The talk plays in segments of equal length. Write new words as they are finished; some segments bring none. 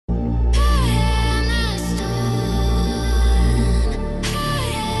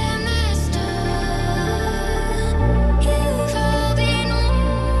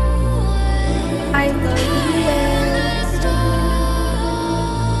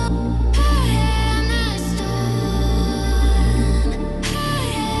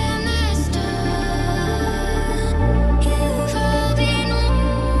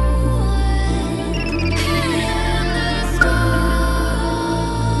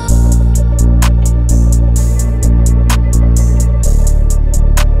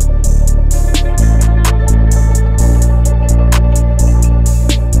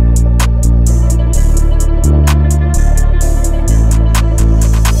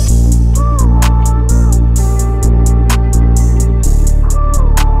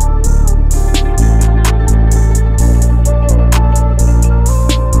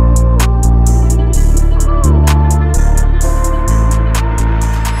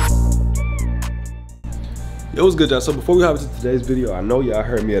Yo, what's good, y'all? So before we hop into today's video, I know y'all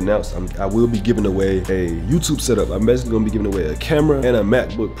heard me announce I will be giving away a YouTube setup. I'm basically gonna be giving away a camera and a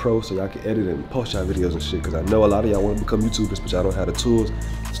MacBook Pro so y'all can edit and post y'all videos and shit, because I know a lot of y'all want to become YouTubers, but y'all don't have the tools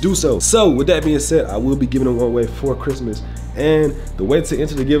to do so. So with that being said, I will be giving them one away for Christmas. And the way to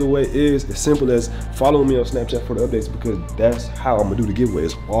enter the giveaway is as simple as following me on Snapchat for the updates, because that's how I'm gonna do the giveaway.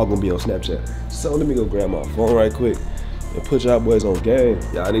 It's all gonna be on Snapchat. So let me go grab my phone right quick and put y'all boys on game.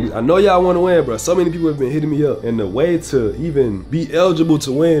 Y'all, I know y'all want to win, bro. So many people have been hitting me up, and the way to even be eligible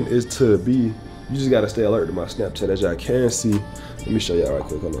to win is to be, you just gotta stay alert to my Snapchat. As y'all can see, let me show y'all right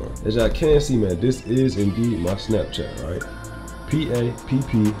quick, hold on. As y'all can see, man, this is indeed my Snapchat, right?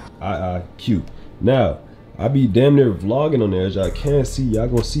 P-A-P-P-I-I-Q. Now, I be damn near vlogging on there. As y'all can see, y'all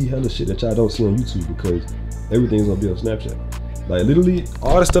gonna see hella shit that y'all don't see on YouTube, because everything's gonna be on Snapchat. Like literally,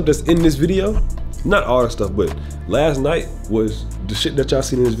 all the stuff that's in this video, not all the stuff, but last night was the shit that y'all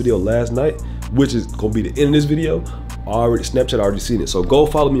seen in this video last night, which is gonna be the end of this video. Snapchat already seen it. So go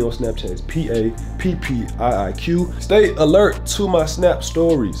follow me on Snapchat. It's P-A-P-P-I-I-Q. Stay alert to my Snap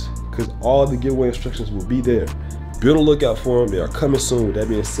stories, because all the giveaway instructions will be there. Be on the lookout for them. They are coming soon. With that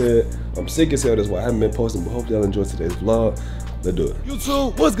being said, I'm sick as hell. That's why I haven't been posting, but hopefully y'all enjoyed today's vlog. Let's do it.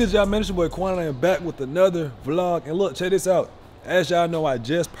 YouTube, what's good, y'all? Man, it's your boy Quan, and I am back with another vlog. And look, check this out. As y'all know, I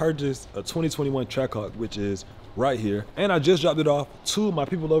just purchased a 2021 TRACKHAWK, which is right here. And I just dropped it off to my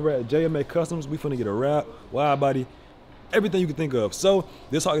people over at JMA Customs. We finna get a wrap, wide body, everything you can think of. So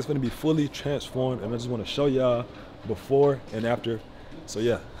this hawk is gonna be fully transformed, and I just wanna show y'all before and after. So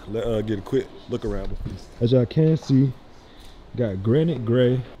yeah, let's get a quick look around with this. As y'all can see, got granite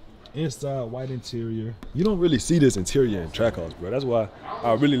gray, inside white interior. You don't really see this interior in TRACKHAWKs, bro. That's why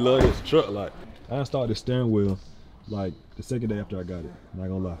I really love this truck. Like, I installed the steering wheel like the second day after I got it, not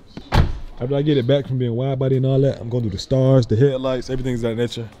gonna lie. After I get it back from being wide body and all that, I'm gonna do the stars, the headlights, everything's that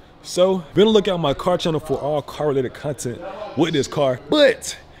nature. So be on the lookout on my car channel for all car related content with this car.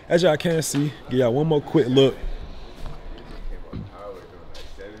 But as y'all can see, give y'all one more quick look.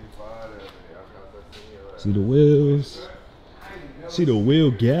 See the wheels, see the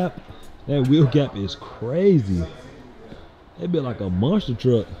wheel gap. That wheel gap is crazy. It'd be like a monster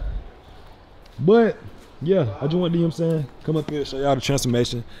truck. But yeah, I just want to, you know what I'm saying, come up here and show y'all the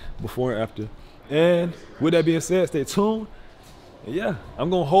transformation before and after. And with that being said, stay tuned. And yeah, I'm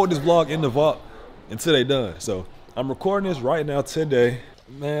gonna hold this vlog in the vault until they done. So I'm recording this right now today.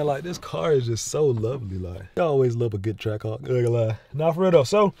 Man, like, this car is just so lovely. Like, I always love a good TRACKHAWK, not gonna lie. Not for real though.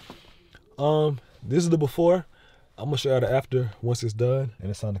 So this is the before. I'm gonna show y'all the after once it's done,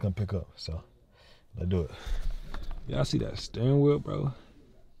 and it's time to come pick up. So let's do it. Y'all see that steering wheel, bro?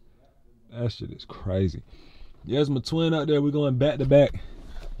 That shit is crazy. There's my twin out there. We're going back to back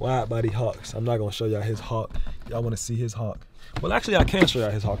wide body hawks. I'm not gonna show y'all his hawk. Y'all wanna see his hawk. Well, actually I can show y'all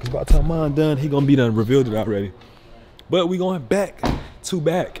his hawk, because by the time mine done, he gonna be done, revealed it already. But we going back to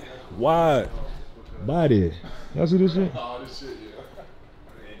back wide body. Y'all see this shit?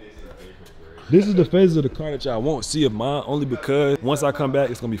 This is the phases of the car that y'all won't see of mine, only because once I come back,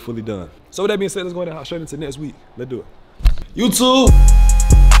 it's gonna be fully done. So with that being said, let's go ahead and straight into next week. Let's do it. YouTube.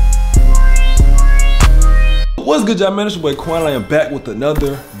 What's good, y'all? Man, it's your boy Quan. I am back with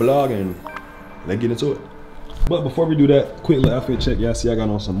another vlog, and let's get into it. But before we do that, quick little outfit check. Y'all see I got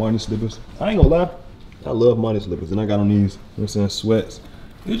on some Marnie slippers. I ain't gonna lie, I love Marnie slippers, and I got on these, you know what I'm saying, sweats.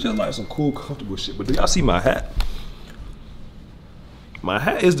 It's just like some cool, comfortable shit. But do y'all see my hat? My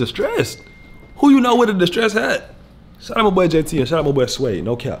hat is distressed. Who you know with a distressed hat? Shout out my boy JT and shout out my boy Sway,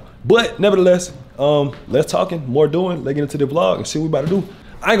 no cap. But nevertheless, less talking, more doing. Let's get into the vlog and see what we about to do.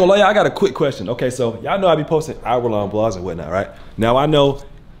 I ain't gonna lie, y'all, I got a quick question. Okay, so y'all know I be posting hour-long vlogs and whatnot, right? Now I know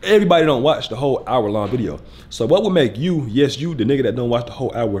everybody don't watch the whole hour-long video. So what would make you, yes you, the nigga that don't watch the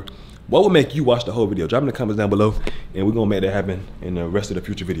whole hour, what would make you watch the whole video? Drop in the comments down below, and we're gonna make that happen in the rest of the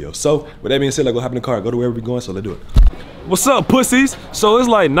future videos. So with that being said, let's go hop in the car, go to wherever we're going, so let's do it. What's up, pussies? So it's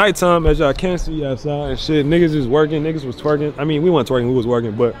like nighttime, as y'all can see outside and shit. Niggas is working, niggas was twerking. I mean, we weren't twerking, we was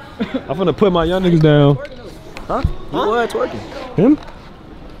working, but I'm finna put my young niggas down. Huh? You was twerking. Him?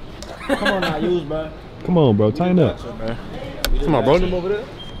 Come on now, use, bro. Come on, bro, tighten up. Come on, bro, them over there?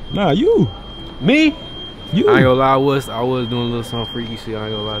 Nah, you. Me? You. I ain't gonna lie, I was doing a little something freaky shit, I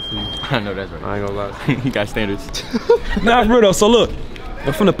ain't gonna lie to you. I know that's right. I ain't gonna lie. You got standards. Nah, for real though, so look.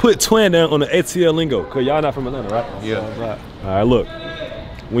 I'm finna put twin down on the ATL lingo, cause y'all not from Atlanta, right? Yeah. All right, look.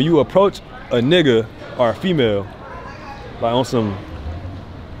 When you approach a nigga or a female, like on some,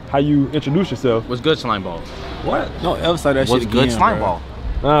 how you introduce yourself. What's good, slime ball? What? No, ever say that What's shit good, again, slime bro. ball?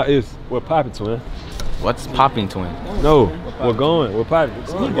 Nah, it's we're popping twin. What's popping twin? No, we're going. We're popping.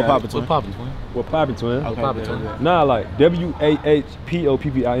 We're popping twin. What's popping twin? We're popping twin. What's popping twin? Nah, like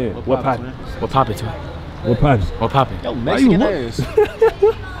W-A-H-P-O-P-P-I-N. We're popping. What popping twin? What poppin'? What poppin'? Yo, Mexican ass.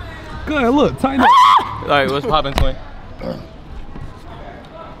 Go ahead, look, tighten up. Alright, what's poppin', twin?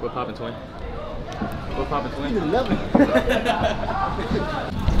 What poppin', twin? What poppin', twin?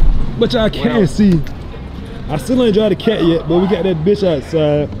 But y'all can't see. I still ain't drive the cat yet, but we got that bitch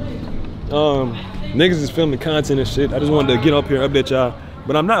outside. Niggas is filming content and shit. I just wanted to get up here and update y'all.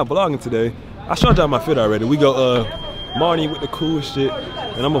 But I'm not vlogging today. I showed y'all my fit already. We go morning with the cool shit.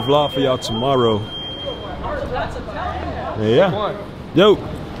 And I'm gonna vlog for y'all tomorrow. Yeah. Yo.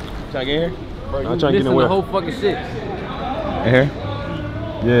 Try to get here? Bro, I'm trying to get nowhere. The whole fucking shit. Here?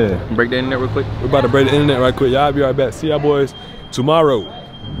 Yeah. Break the internet real quick. We're about to break the internet right quick. Y'all be right back. See y'all boys tomorrow.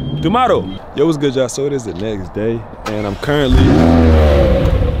 Tomorrow. Yo, what's good, y'all? So it is the next day, and I'm currently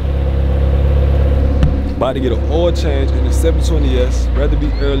about to get an oil change in the 720S. Rather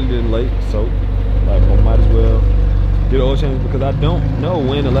be early than late, so like I might as well get an oil change because I don't know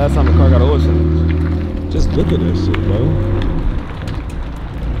when the last time the car got an oil change. Just look at this shit, bro.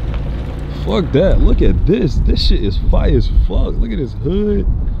 Fuck that. Look at this. This shit is fire as fuck. Look at this hood.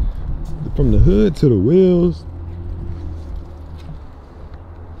 From the hood to the wheels.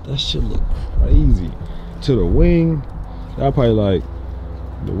 That shit look crazy. To the wing. Y'all probably like,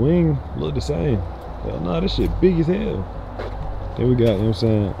 the wing look the same. Hell no, this shit big as hell. Then we got, you know what I'm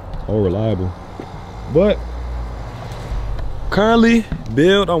saying, all reliable. But currently,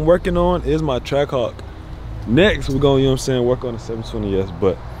 build I'm working on is my Trackhawk. Next, we're gonna, you know what I'm saying, work on the 720S.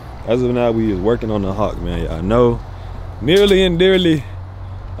 But as of now, we is working on the Hawk, man. I know, nearly and dearly,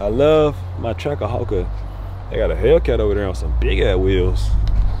 I love my Trackhawk. They got a Hellcat over there on some big ass wheels.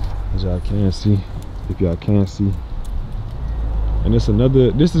 As y'all can see, if y'all can see. And this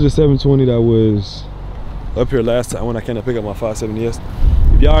is a 720 that was up here last time when I came to pick up my 570S.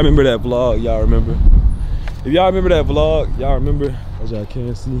 If y'all remember that vlog, y'all remember. If y'all remember that vlog, y'all remember. As y'all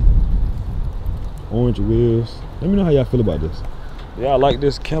can see, orange wheels. Let me know how y'all feel about this. Y'all like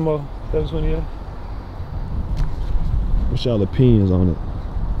this camo 720S? What's y'all opinions on it?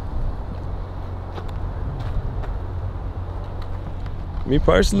 Me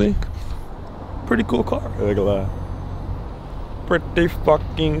personally, pretty cool car. I ain't gonna lie. Pretty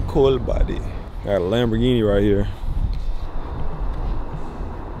fucking cool body. Got a Lamborghini right here.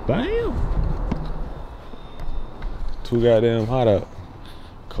 Bam! Too goddamn hot out.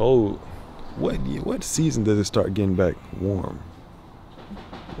 Cold. What season does it start getting back warm?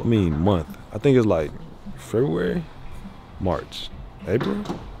 I mean month. I think it's like February, March, April?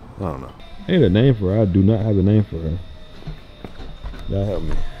 I don't know. I need a name for her. I do not have a name for her. Y'all help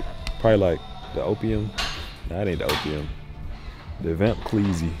me. Probably like the opium. Nah, it ain't the opium. The vamp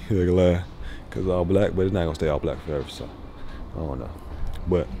cleasy. Cause all black, but it's not gonna stay all black forever, so I don't know.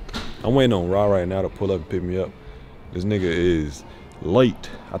 But I'm waiting on Raw right now to pull up and pick me up. This nigga is late.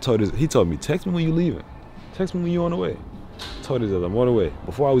 He told me, text me when you leaving. Text me when you on the way. I told his ass I'm on the way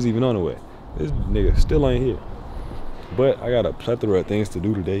before I was even on the way. This nigga still ain't here. But I got a plethora of things to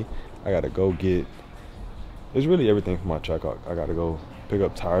do today. I gotta go get, it's really everything for my Trackhawk. I gotta go pick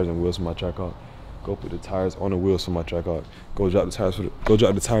up tires and wheels for my Trackhawk. Go put the tires on the wheels for my Trackhawk. Go drop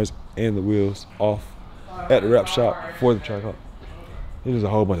the tires and the wheels off at the wrap shop for the Trackhawk. There's a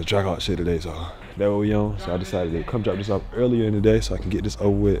whole bunch of Trackhawk shit today, so that's what we on. So I decided to come drop this off earlier in the day so I can get this over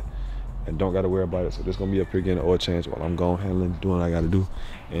with and don't gotta worry about it. So this gonna be up here getting an oil change while I'm going handling, doing what I gotta do,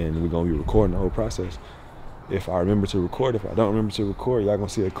 and we're gonna be recording the whole process. If I remember to record, if I don't remember to record, y'all gonna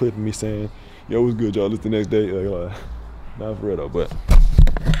see a clip of me saying, "Yo, what's good, y'all? This the next day." Not for real though, but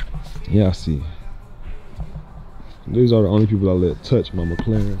yeah, I see. These are the only people I let touch my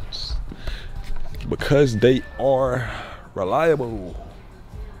McLarens because they are reliable,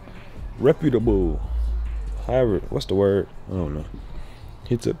 reputable. However, what's the word? I don't know.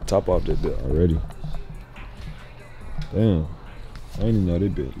 He took the top off that bit already. Damn, I didn't even know they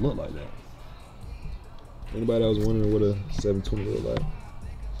bit look like that. Anybody that was wondering what a 720 look like?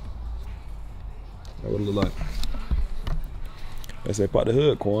 That would look like. They say pop the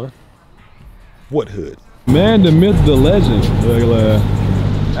hood, Quan. What hood? Man, the myth, the legend.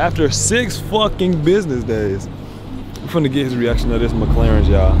 After 6 fucking business days, I'm finna get his reaction to this McLaren,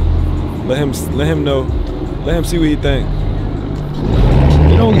 y'all. Let him know. Let him see what he think.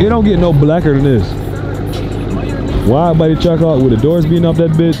 It don't get no blacker than this. Wide body Trackhawk with the doors being off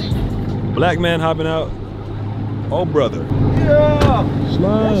that bitch. Black man hopping out. Oh brother. Yeah.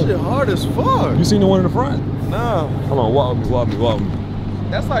 Slime. That shit hard as fuck. You seen the one in the front? No. Come on, walk with me.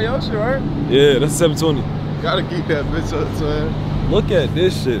 That's like your shit, right? Yeah, that's 720. Gotta keep that bitch up, son. Look at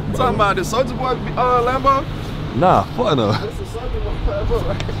this shit, bro. Talking about the Soulja Boy Lambo? Nah, fuck no. That's the Soulja Boy Lambo,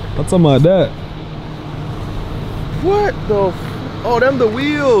 right? I'm talking about that. What the? Oh, them the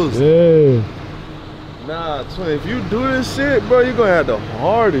wheels. Yeah. Nah, twin, if you do this shit, bro, you gonna have the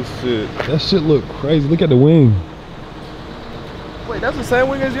hardest shit. That shit look crazy. Look at the wing. Wait, that's the same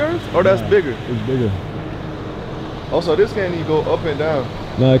wing as yours? Or that's bigger? It's bigger. Also, this can't even go up and down.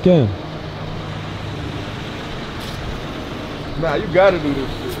 Nah, it can. Nah, you gotta do this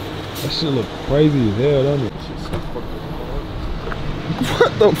shit. That shit look crazy as hell, doesn't it?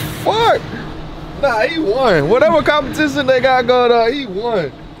 What the fuck? Nah, he won. Whatever competition they got going on, he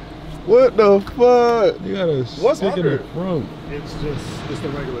won. What the fuck? You gotta stick in the front. It's the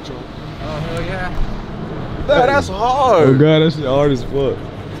regular trunk. Oh, hell yeah. Nah, that's hard. Oh god, that shit hard as fuck.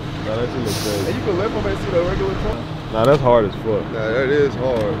 Nah, that shit look crazy. And you can lift them and see the regular trunk? Nah, that's hard as fuck. Nah, that is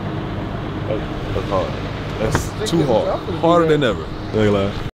hard. That's hard. That's too hard. Harder than ever.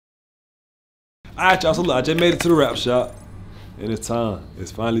 Alright, y'all, so look, I just made it to the wrap shop. And it's time.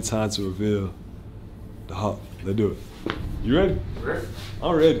 It's finally time to reveal the Hawk. Let's do it. You ready? Ready?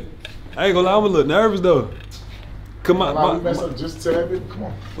 I'm ready. I ain't gonna lie, I'm a little nervous though. Come on, You messed up just a tad bit. Come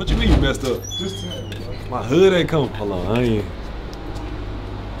on. What you mean you messed up? Just a tad bit. My hood ain't coming. Hold on, I ain't.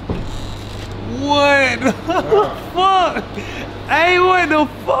 What the fuck? Hey, what the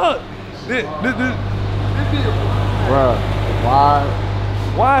fuck? This Bruh, why?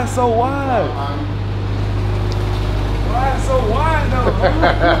 why it's so wide? Why it's so wide though?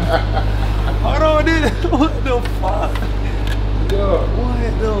 Hold on, this. What the fuck? Yeah.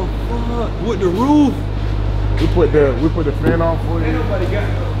 What the fuck? With the roof? We put the fan on for Ain't you. nobody got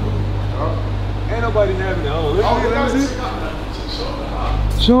no roof. Ain't nobody having it on. Let me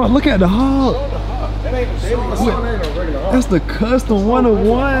see. Sean, look at the Hawk. That's the custom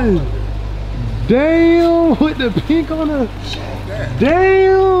 101. Damn, with the pink on the.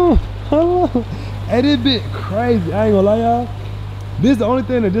 Damn. Hold on. Hey, this bit crazy. I ain't gonna lie, y'all. This is the only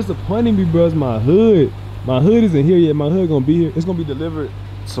thing that disappointing me, bro, is my hood. My hood isn't here yet. My hood gonna be here. It's gonna be delivered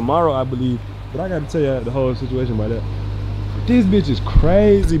tomorrow, I believe. But I gotta tell you the whole situation about that. This bitch is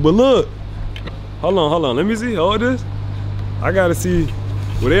crazy. But look. Hold on. Let me see. Hold this. I gotta see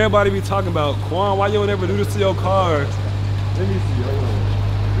what everybody be talking about. Quan, why you don't ever do this to your cars? Let me see.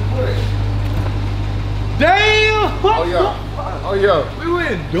 Hold on. Damn! Oh yeah. Oh yeah. We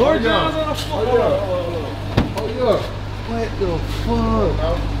went door jams on the floor. Oh yeah. What the fuck?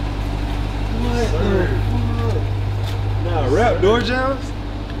 What the fuck? Nah, rap door jams?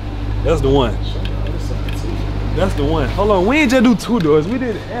 That's the one. That's the one. Hold on, we ain't just do 2 doors. We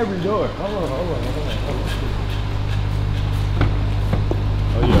did every door. Hold on.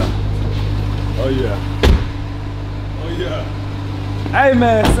 Oh yeah. Hey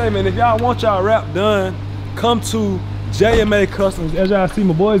man, if y'all want y'all rap done, come to JMA Customs. As y'all see,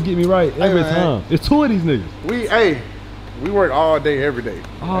 my boys get me right every time. It's 2 of these niggas. We work all day, every day.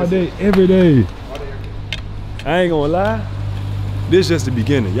 All day, every day. I ain't gonna lie. This just the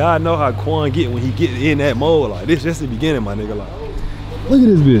beginning. Y'all know how Quan get when he get in that mode. Like, this just the beginning, my nigga. Like, look at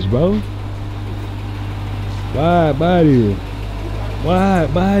this bitch, bro. Wide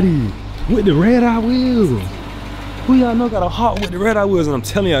body. With the red eye wheels. Who y'all know got a Hawk with the red eye wheels? And I'm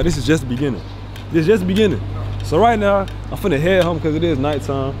telling y'all, this is just the beginning. This is just the beginning. So right now, I'm finna head home because it is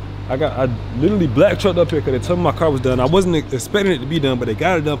nighttime. I literally black trucked up here because they told me my car was done. I wasn't expecting it to be done, but they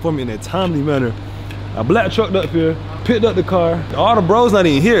got it done for me in a timely manner. I black trucked up here, picked up the car. All the bros not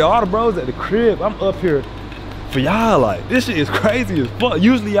even here. All the bros at the crib. I'm up here for y'all. Like, this shit is crazy as fuck.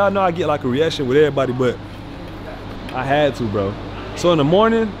 Usually y'all know I get like a reaction with everybody, but I had to, bro. So in the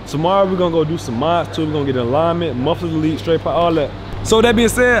morning, tomorrow we're gonna go do some mods too. We're gonna get an alignment, muffler delete, straight pipe, all that. So with that being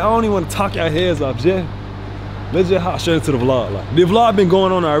said, I don't even want to talk y'all heads off. Let's just hop straight into the vlog. Like, the vlog been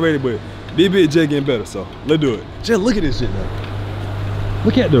going on already, but this bit just getting better, so let's do it. Just look at this shit now.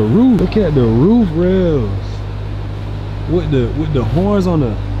 Look at the roof. Look at the roof rails. With the horns on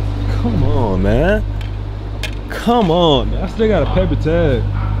the. Come on, man. Come on, man. I still got a paper tag.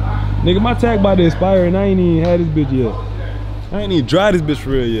 Nigga, my tag about to expire and I ain't even had this bitch yet. I ain't even dry this bitch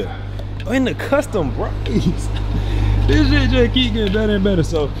for real yet. Oh, in the custom brakes. This shit just keep getting better and better.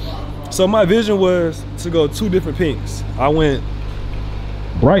 So my vision was to go 2 different pinks. I went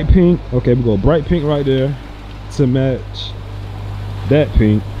bright pink. Okay, we go bright pink right there to match that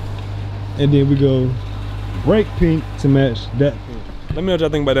pink. And then we go bright pink to match that pink. Let me know what y'all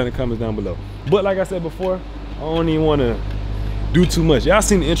think about that in the comments down below. But like I said before, I don't even want to do too much. Y'all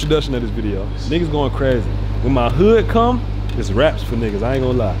seen the introduction of this video. Niggas going crazy. When my hood come, it's raps for niggas, I ain't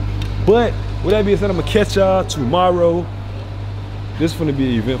gonna lie. But with that being said, I'm gonna catch y'all tomorrow. This is gonna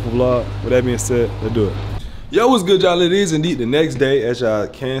be an eventful vlog. With that being said, let's do it. Yo, what's good, y'all? It is indeed the next day. As y'all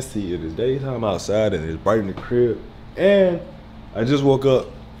can see, it is daytime outside and it's bright in the crib. And I just woke up,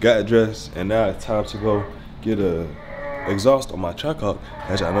 got dressed, and now it's time to go get a exhaust on my Trackhawk.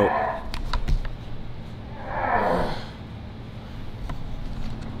 As y'all know,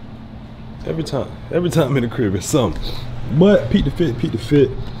 Every time in the crib is something. But peep the fit.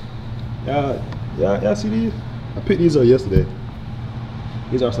 Y'all see these? I picked these up yesterday.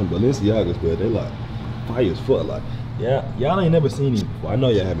 These are some Balenciagas, but they like fire as fuck. Like, y'all ain't never seen these before. I know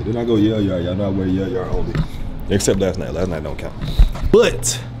y'all haven't. Then I go, y'all know I wear only. Except last night. Last night don't count.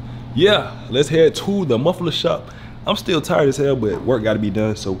 But yeah, let's head to the muffler shop. I'm still tired as hell, but work gotta be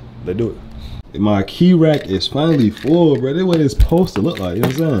done, so let's do it. My key rack is finally full, bro. That's what it's supposed to look like, you know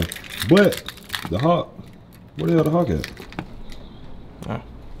what I'm saying? But the Hawk, where the hell the Hawk at?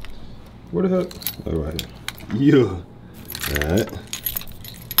 Where the hell? Oh, right here. Yeah. Alright.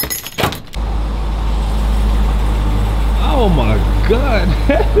 Oh my God.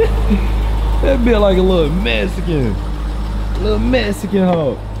 That be like a little Mexican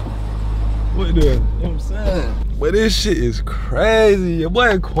Hawk. What the, you know what I'm saying? But this shit is crazy. Your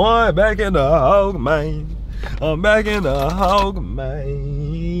boy Quan back in the hog, man. I'm back in the hog,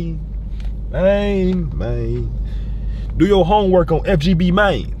 man. Man. Do your homework on FGB,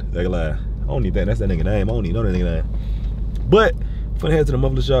 man. Like, I don't need that. That's that nigga name. I don't even know that nigga name. But, finna head to the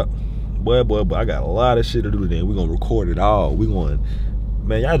muffler shop. Boy, I got a lot of shit to do today. We gonna record it all. We going,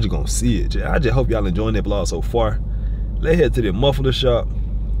 man, y'all just gonna see it. I just hope y'all enjoying that vlog so far. Let's head to the muffler shop.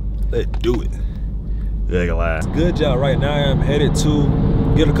 Let's do it. Good job. Right now I'm headed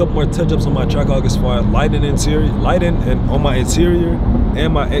to get a couple more touch-ups on my Trackhawk as far as lighting and on my interior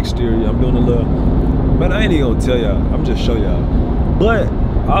and my exterior. I'm doing a little, man, I ain't even gonna tell y'all. I'm just show y'all. But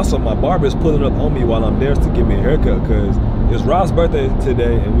also my barber is pulling up on me while I'm there to give me a haircut, because it's Rob's birthday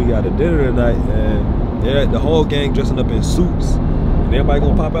today and we got a dinner tonight, and yeah, the whole gang dressing up in suits. And everybody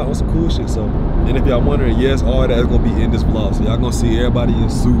gonna pop out on some cool shit. So, and if y'all wondering, yes, all that is gonna be in this vlog. So y'all gonna see everybody in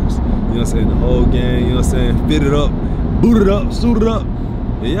suits. You know what I'm saying? The whole gang, you know what I'm saying? Fitted up, booted up, suited up.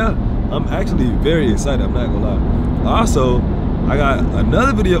 And yeah, I'm actually very excited, I'm not gonna lie. Also, I got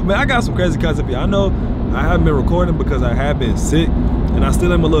another video. Man, I got some crazy content for you. I know I haven't been recording because I have been sick, and I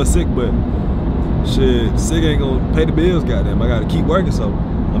still am a little sick, but shit, sick ain't gonna pay the bills, goddamn. I gotta keep working, so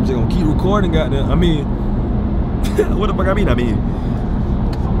I'm just gonna keep recording, goddamn. I mean, what the fuck I mean?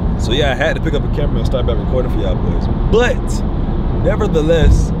 So yeah, I had to pick up a camera and start back recording for y'all boys. But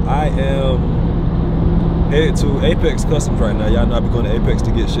nevertheless, I am headed to Apex Customs right now. Y'all know I be going to Apex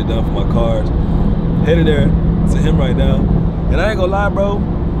to get shit done for my cars. Headed there to him right now. And I ain't gonna lie, bro,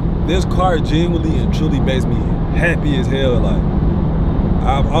 this car genuinely and truly makes me happy as hell. Like,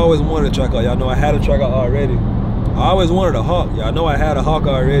 I've always wanted a Trackhawk. Y'all know I had a Trackhawk already. I always wanted a Hawk. Y'all know I had a Hawk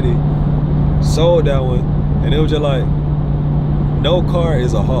already. Sold that one. And it was just like, no car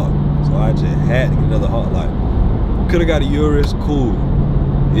is a Hawk, so I just had to get another Hawk. Like, could have got a Urus, cool.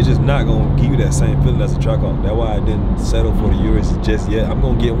 It's just not gonna give you that same feeling as a Trackhawk. That's why I didn't settle for the Urus just yet. I'm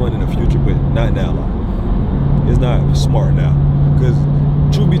gonna get one in the future, but not now. Like, it's not smart now. Cause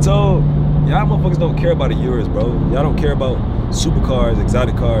truth be told, y'all motherfuckers don't care about a Urus, bro. Y'all don't care about supercars,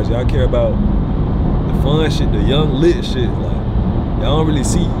 exotic cars. Y'all care about the fun shit, the young lit shit. Like, y'all don't really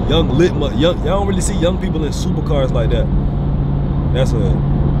see young lit, y'all don't really see young people in supercars like that. That's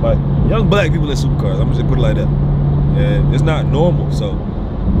like young black people in supercars. I'm just put it like that. And it's not normal. So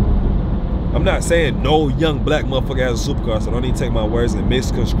I'm not saying no young black motherfucker has a supercar, so don't even take my words and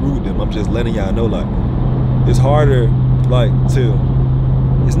misconstrue them. I'm just letting y'all know, like, it's harder, like,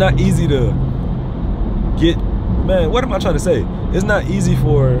 it's not easy to get, man, what am I trying to say? It's not easy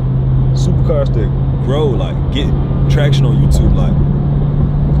for supercars to grow, like, get traction on YouTube. Like,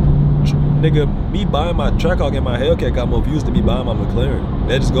 nigga, me buying my Trackhawk and my Hellcat got more views than me buying my McLaren.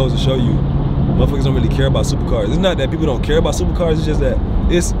 That just goes to show you, motherfuckers don't really care about supercars. It's not that people don't care about supercars, it's just that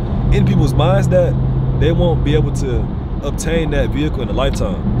it's in people's minds that they won't be able to obtain that vehicle in a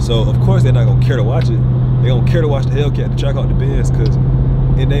lifetime. So of course they're not gonna care to watch it. They gonna care to watch the Hellcat, the Trackhawk, the Benz, cause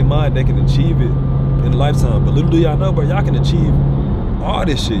in their mind they can achieve it in a lifetime. But little do y'all know, bro, y'all can achieve all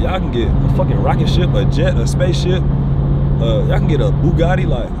this shit. Y'all can get a fucking rocket ship, a jet, a spaceship. Y'all can get a Bugatti.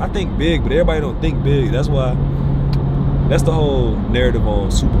 Like, I think big, but everybody don't think big. That's why, that's the whole narrative on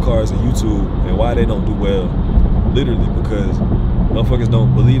supercars and YouTube and why they don't do well. Literally, because motherfuckers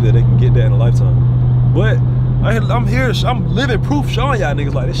don't believe that they can get that in a lifetime. But I'm here, I'm living proof showing y'all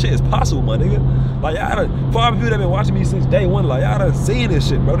niggas like this shit is possible, my nigga. Like, y'all done, for all the people that been watching me since day one, like, y'all done seen this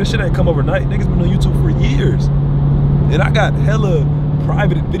shit, bro. This shit ain't come overnight. Niggas been on YouTube for years. And I got hella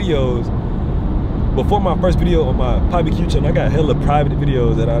private videos. Before my first video on my barbecue channel, I got hella private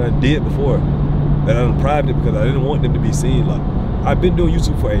videos that I done did before. That I done private because I didn't want them to be seen. Like, I've been doing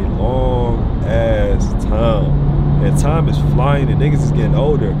YouTube for a long ass time. And time is flying and niggas is getting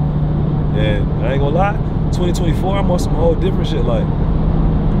older. And I ain't gonna lie, 2024, I'm on some whole different shit. Like,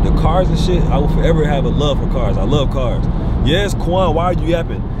 the cars and shit, I will forever have a love for cars. I love cars. Yes, Quan, why are you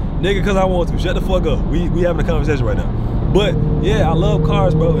yapping? Nigga, cause I want to. Shut the fuck up. We having a conversation right now. But yeah, I love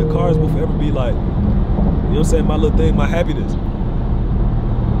cars, bro, and cars will forever be like, you know what I'm saying, my little thing, my happiness.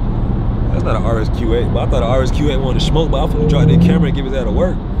 That's not an RSQ8, but I thought an RSQ8 wanted to smoke, but I'm finna drop that camera and give it that to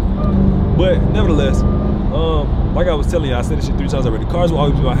work. But nevertheless, like I was telling you, I said this shit 3 times already. Cars will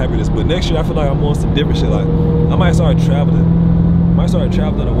always be my happiness, but next year I feel like I'm on some different shit. Like I might start traveling.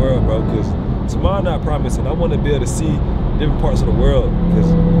 The world, bro, because tomorrow not promising. I want to be able to see different parts of the world.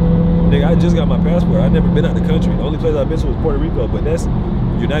 Because nigga, I just got my passport. I've never been out the country. The only place I've been to was Puerto Rico, but that's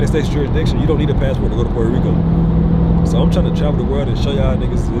United States jurisdiction. You don't need a passport to go to Puerto Rico. So I'm trying to travel the world and show y'all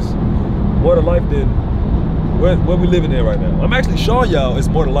niggas this more to life than what we living in right now. I'm actually showing y'all it's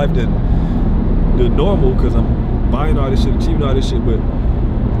more to life than the normal, because I'm buying all this shit, achieving all this shit, but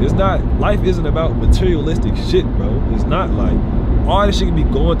it's not, life isn't about materialistic shit, bro. It's not like all this shit can be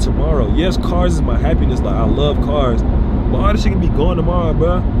going tomorrow. Yes, cars is my happiness, like I love cars, but all this shit can be going tomorrow,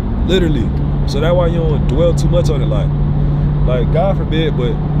 bro. Literally. So that's why you don't dwell too much on it, like God forbid,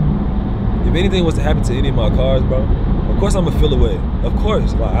 but if anything was to happen to any of my cars, bro, of course I'm gonna feel away. Of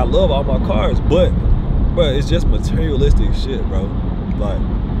course, like I love all my cars, but it's just materialistic shit, bro. Like,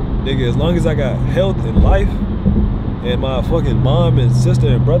 nigga, as long as I got health and life, and my fucking mom and sister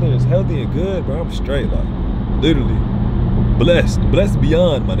and brother is healthy and good, bro, I'm straight, like, literally. Blessed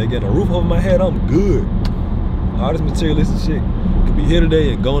beyond, my nigga. And a roof over my head, I'm good. All this materialistic shit could be here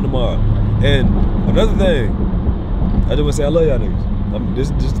today and gone tomorrow. And another thing, I just wanna say I love y'all niggas.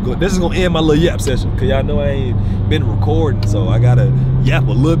 This is gonna end my little yap session, cause y'all know I ain't been recording, so I gotta yap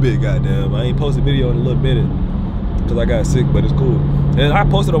a little bit, goddamn. I ain't posted a video in a little minute, cause I got sick, but it's cool. And I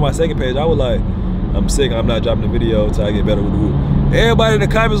posted on my second page, I was like, I'm sick, I'm not dropping the video until I get better with the whoop. Everybody in the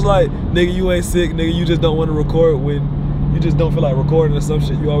comments like, nigga, you ain't sick, nigga, you just don't want to record when you just don't feel like recording or some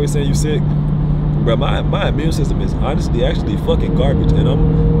shit. You always saying you sick. Bro, my immune system is honestly actually fucking garbage, and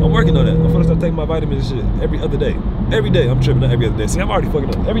I'm working on that. I'm gonna start taking my vitamins and shit every other day. Every day, I'm tripping, not every other day. See, I'm already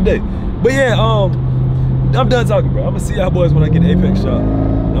fucking up every day. But yeah, I'm done talking, bro. I'm gonna see y'all boys when I get the Apex shot.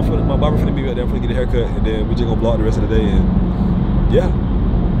 My barber finna be right there. I'm finna get a haircut, and then we just gonna vlog the rest of the day, and yeah,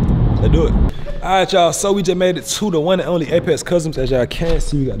 let's do it. All right, y'all, so we just made it to the one and only Apex Customs. As y'all can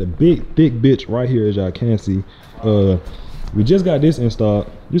see, we got the big, thick bitch right here, as y'all can see. We just got this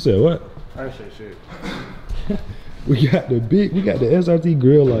installed. You said what? I didn't say shit. we got the SRT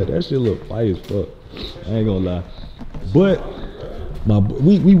grill light. That shit look fire as fuck. I ain't gonna lie. But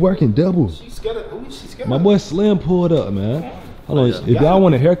we working double. My boy Slim pulled up, man. Hold on. If y'all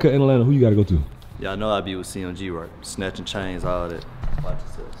want a haircut in Atlanta, who you gotta go to? Y'all know I be with CMG, right? Snatching chains, all that. Watch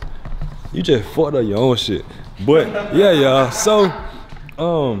yourselves. You just fucked up your own shit. But yeah, y'all. So,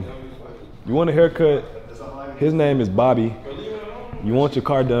 you want a haircut? His name is Bobby. You want your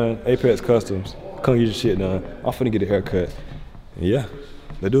car done? Apex Customs. Come get your shit done. I'm finna get a haircut. And yeah,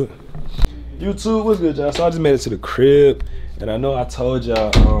 let's do it. YouTube, what's good, y'all? So I just made it to the crib, and I know I told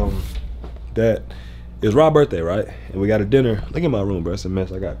y'all that it's Rob's birthday, right? And we got a dinner. Look at my room, bro. It's a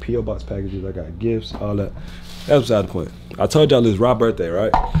mess. I got P.O. box packages. I got gifts, all that. That's beside the point. I told y'all it's Rob's birthday,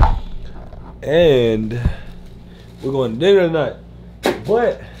 right? And we're going to dinner tonight.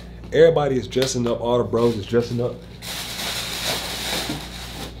 But everybody is dressing up. All the bros is dressing up.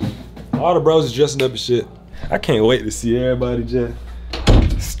 All the bros is dressing up and shit. I can't wait to see everybody just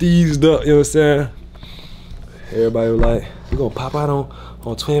steezed up, you know what I'm saying? Everybody was like, we're gonna pop out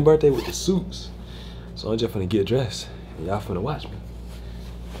on twin birthday with the suits. So I'm just finna get dressed. And y'all finna watch me.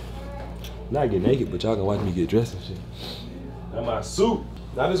 Not get naked, but y'all gonna watch me get dressed and shit. Now my suit.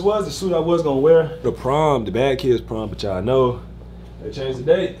 Now this was the suit I was gonna wear. The prom, the Bad Kids prom, but y'all know they changed the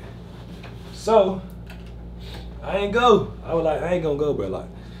date. So, I ain't go. I was like, I ain't gonna go, bro. Like,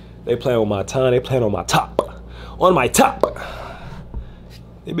 they playing on my time, they playing on my top. On my top.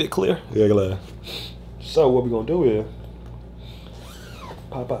 A bit clear? Yeah, glad. So what we gonna do is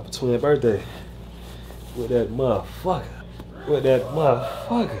pop out for twin birthday with that motherfucker. With that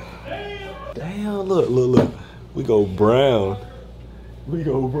motherfucker. Damn, look. We go brown. We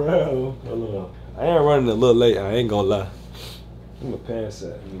go brown. Hold on. I ain't running a little late, I ain't gonna lie. Where my pants at?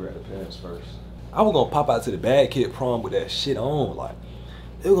 Let me grab the pants first. I was gonna pop out to the Bad Kid prom with that shit on. Like,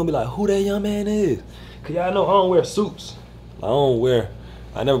 they were gonna be like, who that young man is? Cause y'all know I don't wear suits.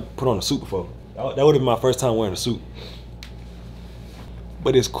 I never put on a suit before. That would have been my first time wearing a suit.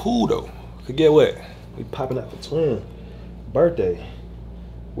 But it's cool though. Cause get what? We popping out for twin birthday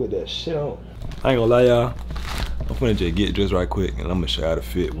with that shit on. I ain't gonna lie, y'all. I'm finna just get dressed right quick and I'm gonna show you how to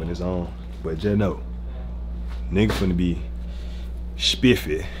fit when it's on. But just know, nigga finna be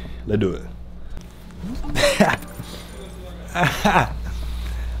spiffy. Let's do it.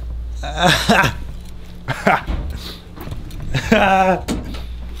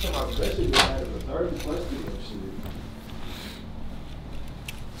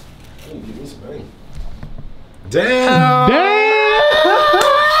 Damn.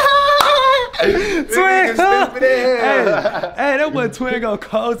 Twin. Hey, that boy Twin got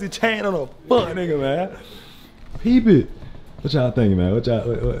cozy chain on a fuck nigga, man. Peep it. What y'all thinking, man? What y'all?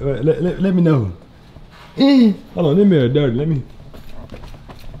 Let me know. Hold on, let me dirty. Let me.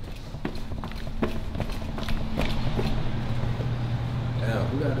 Damn,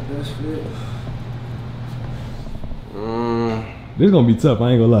 who got the best fit? This gonna be tough.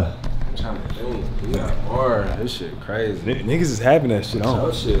 I ain't gonna lie. I'm trying to think. We got hard. This shit crazy. Niggas is having that shit on.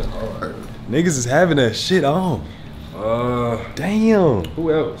 That shit hard. Niggas is having that shit on. Damn.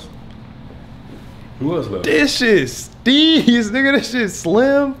 Who else? Who else left? This shit steez, nigga. This shit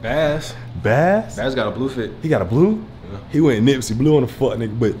slim. Bass. Bass. Bass got a blue fit. He got a blue. Yeah. He went Nipsey blue on the fuck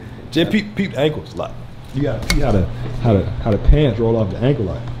nigga, but just peep the ankles. Like you gotta see how the pants roll off the ankle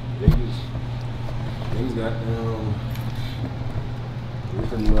like. Niggas got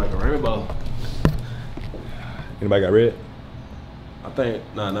looking like a rainbow. Anybody got red? I think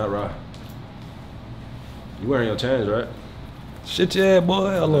not right. You wearing your chains, right? Shit yeah,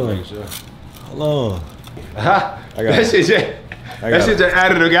 boy. Hold on. Make sure. Hold on. That shit just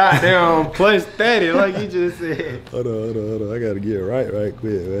added a goddamn plus 30, like you just said. Hold on. I gotta get it right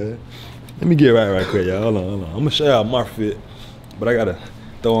quick, man. Let me get it right quick, y'all. Hold on. I'm gonna show y'all my fit, but I gotta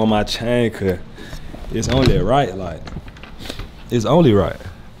throw on my chain cause it's only right, like it's only right,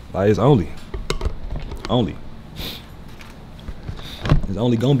 like it's only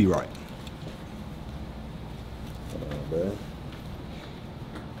gonna be right. Hold on, man.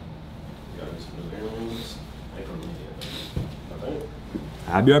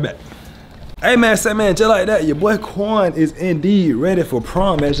 I'll be right back. Hey man, say man, just like that, your boy Quan is indeed ready for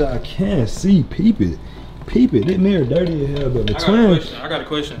prom, as y'all can see. Peep it. This mirror dirty as hell, but the twin. I got a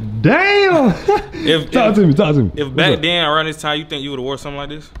question. Damn! Talk to me. If back then around this time, you think you would have wore something like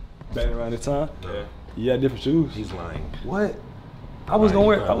this? Back around this time? Yeah. You had different shoes. He's lying. What? I was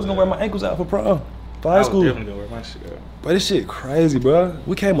gonna wear my ankles out for prom. For high school. I was definitely gonna wear my shit out. But this shit crazy, bro.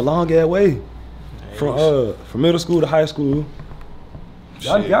 We came a long ass way. From middle school to high school.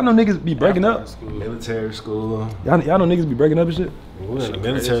 Y'all know niggas be breaking up. Military school. Y'all know niggas be breaking up and shit. We went to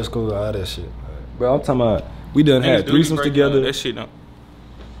military school, all that shit. Bro, I'm talking about we done had threesomes together. That shit don't.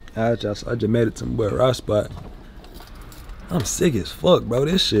 I just made it to my boy Ross spot. I'm sick as fuck, bro.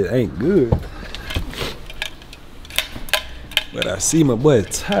 This shit ain't good. But I see my boy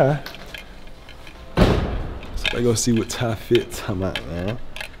Ty. So I go see what Ty fit talking about, man.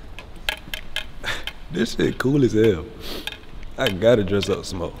 This shit cool as hell. I gotta dress up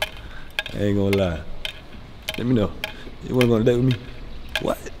some more. I ain't gonna lie. Let me know. You wanna go on a date with me?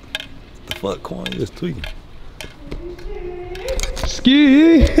 What? The fuck, Quan? You just tweaking.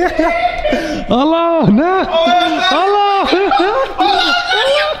 Ski. Hello, nah. Hello.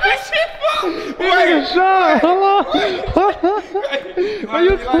 Hello. Are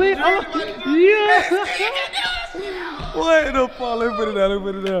you clean? Yeah. What the fuck? Let me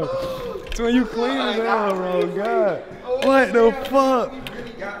put it down. So when you clean as hell, bro, God. What the fuck? We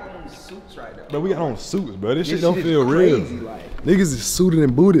got on suits right now. Bro, we got on suits, bro. This shit don't feel real. Like. Niggas is suited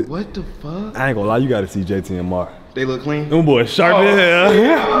and booted. What the fuck? I ain't gonna lie, you gotta see JT and Mark. They look clean? Them boys sharp as hell.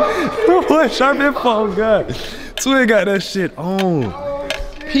 Them boys sharp as fuck, God. Twin got that shit on.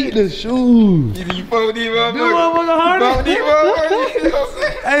 Peep the shoes. You fuck with these motherfuckers?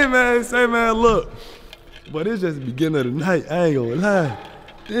 Hey man, say man, look. But it's just the beginning of the night, I ain't gonna lie.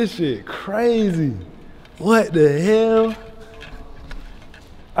 This shit crazy. What the hell?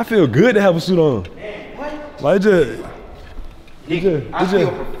 I feel good to have a suit on. What? Like I feel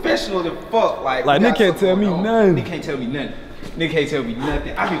professional as fuck. Like Nick can't tell me nothing. Nick can't tell me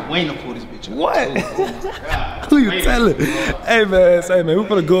nothing. I've been waiting to pull this bitch up. What? Who you telling? Hey man, say man, we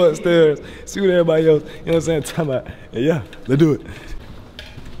finna go upstairs, see what everybody else, you know what I'm saying, talking about. Yeah, let's do it.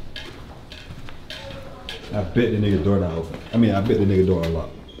 I bet the nigga door not open. I bet the nigga door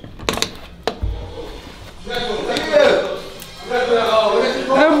unlocked.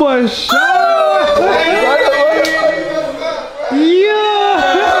 That boy shot!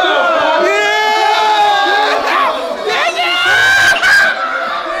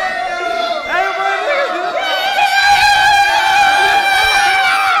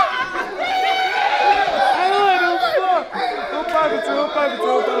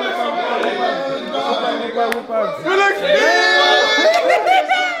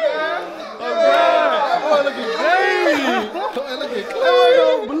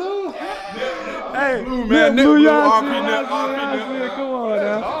 Man, Blue, y'all come on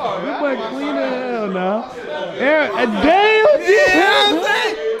now. We boy clean as hell now. Damn,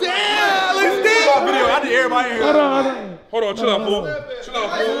 Video, I need everybody here. Hold on, chill out, fool.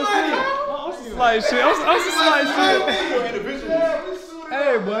 slight shit. I'm some slight shit.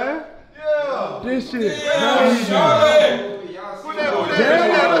 Hey, boy. This shit crazy.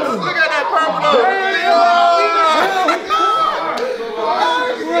 Look at that purple.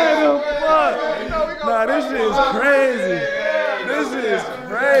 Nah, this shit is crazy. This shit is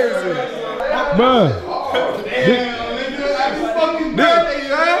crazy. Bruh.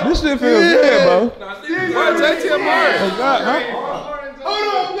 This shit feels good, bro. Oh, God, huh?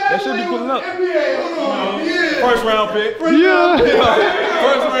 That should be pulling up. First round pick. Yeah.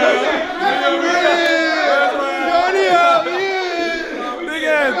 First round. Big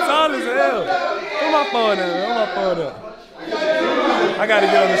ass tall as hell. Put my phone up. I gotta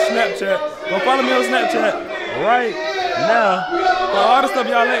get on the Snapchat. Go follow me on Snapchat right now. For all the stuff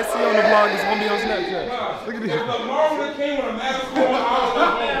y'all ain't see on the vlog, it's gonna be on Snapchat. Look at this.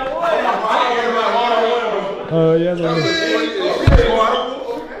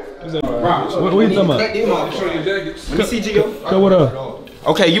 Yeah, what are you talking about? Let me see, Gio. So what up?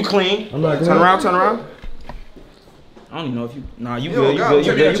 Okay, you clean. I'm not turn around. I don't even know if you. Nah, you good.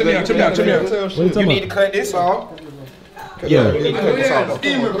 You good. Check me out. You need to cut this off. Yeah. You need to cut this off.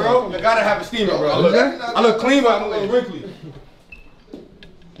 Steamer, bro. You gotta have a steamer, bro. I look clean, but I'm a little wrinkly.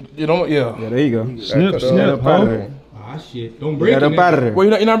 You know, yeah. Yeah, there you go. Snip, huh? Ah, shit. Don't break it. Well,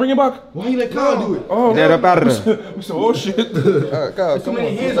 you're not bringing it back? Why you let Kyle do it? Oh, that up out of there. Oh, shit. There's too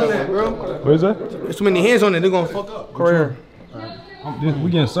many hands on that, bro. What is that? There's too many hands on it. They're gonna fuck up. Career. We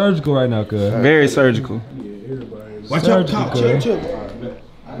getting surgical right now, cuz. Very surgical. Watch out, top. Chill.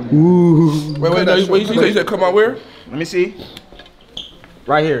 Ooh. Wait, you said come out where? Let me see.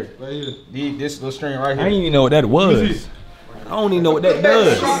 Right here. This little string right I here. didn't even know what that was. I don't even know what that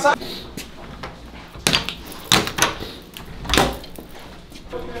does.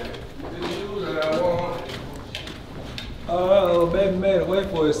 Oh, baby made it wait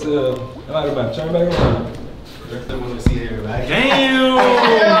for itself. About turn back around. Damn!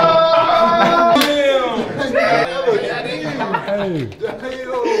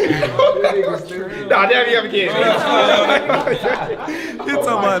 Nah, dab me up again. You talking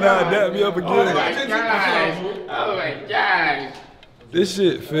about now, dab me up again. Oh my God. This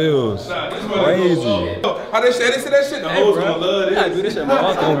shit feels crazy. How they say that shit? The hoes gonna love this. Oh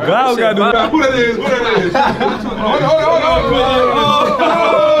God, we gotta do that. Who that is?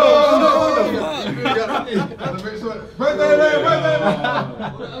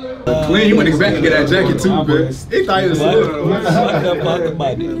 Clean, you went back and get that jacket too, man. He thought he was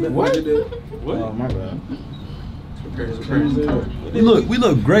What? Oh my God. We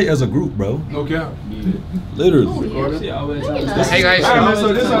look great as a group, bro. No cap. Literally. Hey guys,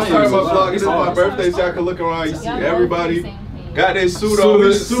 so this is my vlog. This is my birthday, so I can look around. You see everybody got their suit on.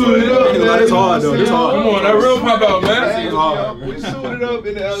 We suited up. It's hard though. It's hard. Come on, that real pop out, man. We suited up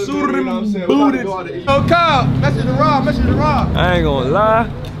in the elevator. Suited You know what I'm saying? booted. Oh, Kyle, message the Rob. I ain't gonna lie.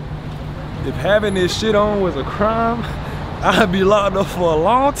 If having this shit on was a crime, I'd be locked up for a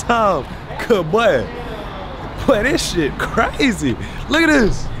long time. Cause boy, this shit crazy. Look at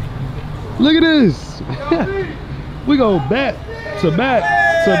this. Look at this. We go back to back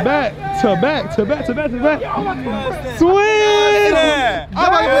to back to back to back to back to back. Sweet.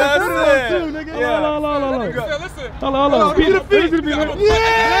 I'm like, hold on.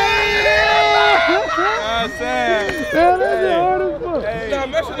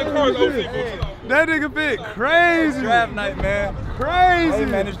 That nigga fit crazy. Draft night, man. Crazy. Hey,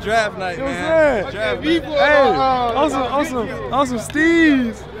 man, it's draft night, You know man. what I'm saying? Hey, on some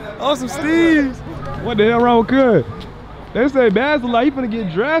steez. On some steez. What the hell wrong with Cud? They say Baz like he finna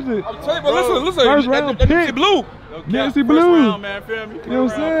get drafted. I'm telling you, bro, listen. First round pick. Blue. Nancy Blue. Round, man, feel me? You know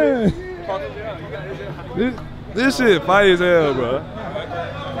what I'm saying? This shit funny as hell, bro.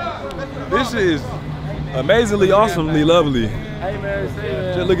 This shit is amazingly, awesomely lovely. Hey, man,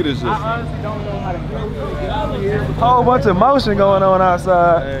 Just look at this shit. I honestly don't know how to get Whole bunch of motion going on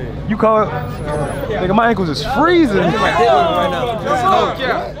outside. Hey. You call it? Nigga, my ankles is freezing. Right now.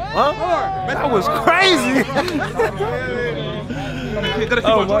 Huh? That was crazy.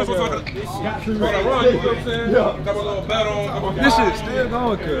 Oh my God. This shit still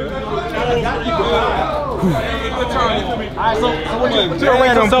going, cuz. Alright, so what you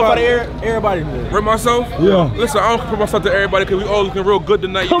rate yourself out of everybody? Rate myself? Yeah. Listen, I don't compare myself to everybody because we all looking real good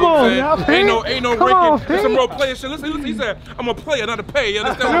tonight. Come on, now, Pete. Ain't no Come on, ranking. It's some real player shit. Listen, he said, I'm a player, not a pay. You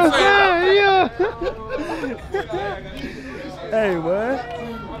understand what I'm saying? Yeah. Hey, what?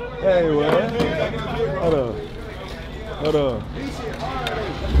 Hold on.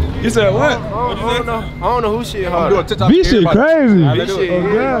 You said what? I don't know who shit hard. B shit crazy. B Oh shit.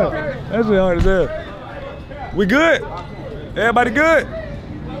 God. That shit hard as hell. We good? Everybody good?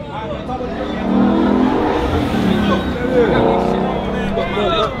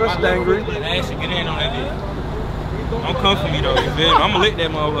 That's angry. I should get in on that bitch. Don't come for me though, you feel me? I'ma lick that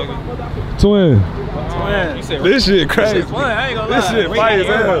motherfucker. Twin. This shit crazy. This shit fun, I ain't gonna lie. This shit fire as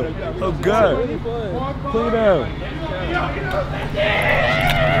hell. Oh God. Pull it down.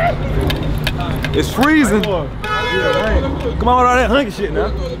 It's freezing. Come on with all that hunky shit now.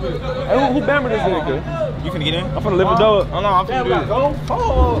 Hey, who bammered this nigga? You finna get in? I'm finna lift the door. Oh no, I'm finna do it.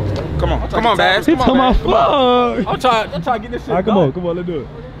 Come on, Bass. He talking about fuck. I'm trying to get this shit. Alright, come on, let's do it.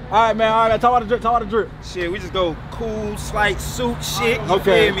 Alright, man, talk about the drip, Shit, we just go cool, slight suit shit. You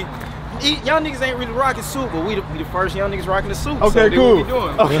feel me? Y'all niggas ain't really rocking suit, but we the first young niggas rocking the suit. Okay, so cool. What we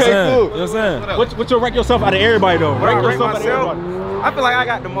doing. Okay, cool. You know what I'm saying? What you rank yourself out of everybody though? Rank yourself out of everybody. I feel like I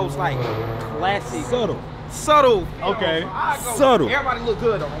got the most like classic. Subtle. Okay. Subtle. Everybody look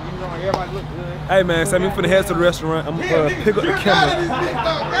good though. You know, everybody look good. Hey man, Sammy, we finna head to the restaurant. I'm gonna pick up the camera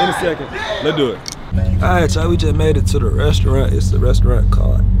in a second. Let's do it. Alright, y'all, we just made it to the restaurant. It's the restaurant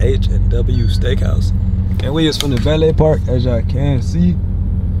called H&W Steakhouse. And we is from the valet park, as y'all can see.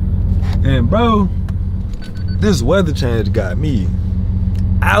 And bro, this weather change got me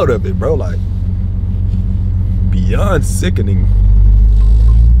out of it, bro. Like, beyond sickening.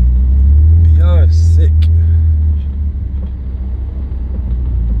 Beyond sick.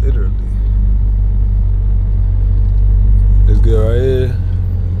 Literally. This good right here.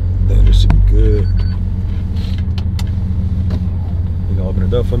 I think this should be good. You gonna open the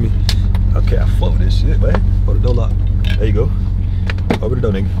door for me? Okay, I fuck with this shit, man. Hold the door lock. There you go. Open the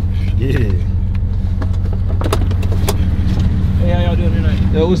door, nigga. Yeah. Hey, how y'all doing tonight?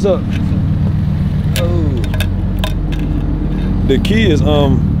 Yo, what's up? Oh. The key is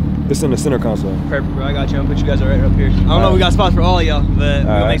it's in the center console. Perfect, bro. I got you. I'm gonna put you guys right up here. I don't know if we got spots for all of y'all, but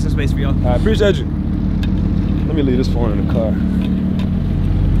we'll make some space for y'all. I appreciate you. Let me leave this phone in the car.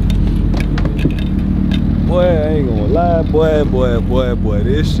 Boy, I ain't gonna lie, boy,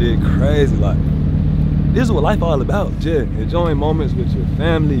 this shit crazy. Like, this is what life all about, just enjoying moments with your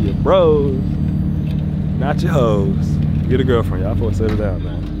family, your bros, not your hoes. Get a girlfriend, y'all folks settle down,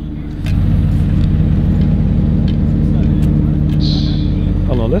 man.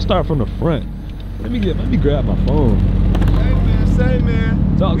 Hold on, let's start from the front. Let me grab my phone. Say man.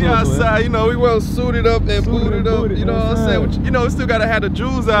 We outside, you know, we well suited up and booted up, you know what I'm saying? You know, we still gotta have the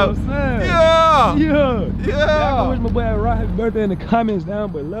jewels out. Yeah! Y'all go wish my boy Rod happy birthday in the comments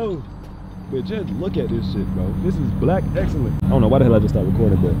down below. But just look at this shit, bro. This is black excellence. I don't know why the hell I just started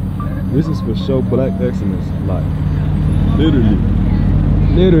recording, but this is for sure black excellence. Like, literally.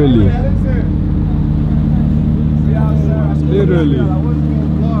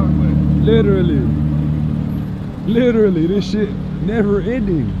 Literally, this shit never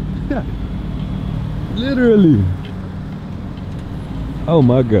ending. Literally. Oh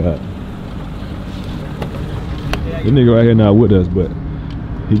my God. This nigga right here not with us, but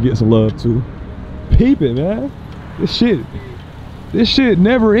he gets some love too. Peep it, man. This shit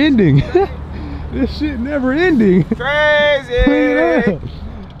never ending. This shit never ending. Crazy.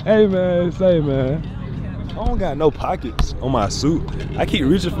 Hey man, say man. I don't got no pockets on my suit. I keep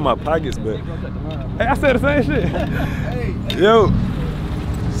reaching for my pockets, but hey, I said the same shit. Yo,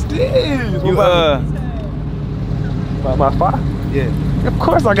 Steve. You my fire? Yeah. Of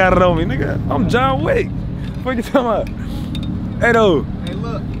course I got it on me, nigga. I'm John Wick. What you talking about? Hey though. Hey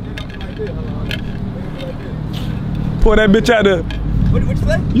look. Pull that bitch out there. What you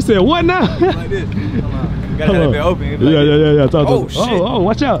say? You said what now? Like this. You gotta have that bit open. Like yeah. Talk. Shit. Oh,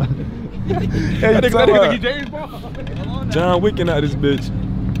 watch out. Hey, John Wick out this bitch.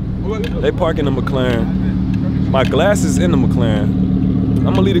 They parking the McLaren. My glasses in the McLaren. I'm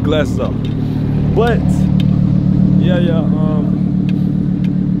gonna leave the glasses off. But yeah.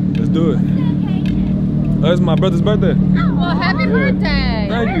 Let's do it. It's my brother's birthday. Well, happy birthday.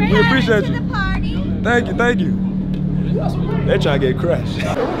 Thank you. We appreciate you. Thank you. They try to get crushed.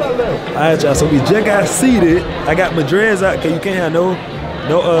 Alright, y'all. So we just got seated. I got my dreads out because you can't have no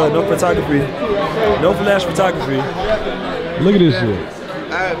photography, no flash photography. Look at this shit.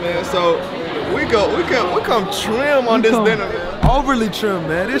 Alright, man. So we come trim on this dinner, man. Overly trim,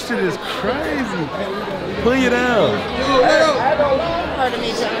 man. This shit is crazy. Pull you down.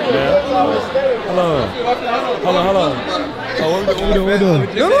 Hold on. Oh, what we doing?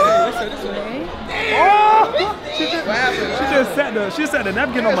 She set the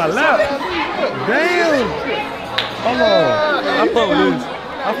napkin on my lap. Damn. Hold on.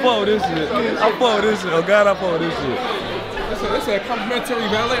 I fuck with this shit. Oh God, I fuck with this shit. That's a complimentary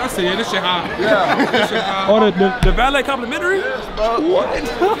valet. I said, yeah, this shit high. Yeah. This shit high. Oh, the valet complimentary? Yes, bro. What?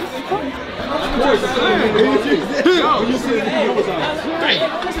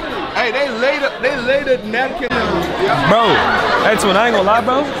 Hey, they laid up. They lay the napkin. Bro, hey Twin, I ain't gonna lie,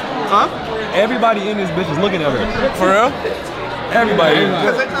 bro. Huh? Everybody in this bitch is looking at her. For real? Everybody.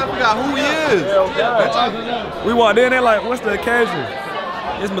 Because they trying to figure out who he is. We walked in, they like, what's the occasion?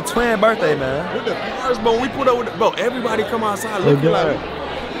 It's my twin birthday, man. With the cars, bro, when we put up with the, bro, everybody come outside looking like,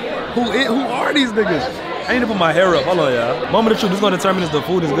 who are these niggas? I need to put my hair up. Hold on, y'all. Moment of truth, this is gonna determine if the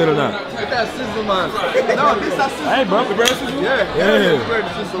food is good or not. Get that sizzle line. No, this is our sizzle. Hey, bro. The bread sizzle? Yeah. Yeah. Bread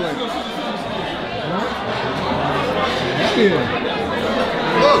sizzle line.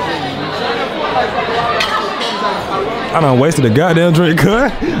 Look. I done wasted a goddamn drink,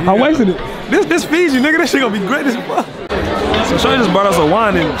 cuz. I wasted it. This feeds you, nigga. This shit gonna be great as fuck. So Shorty just brought us a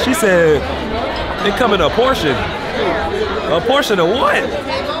wine and she said it come in a portion. A portion of what?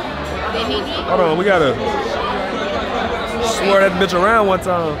 Hold on, we gotta swear that bitch around one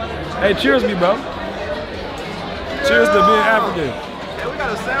time. Hey, cheers me, bro. Cheers to being African. Yeah, we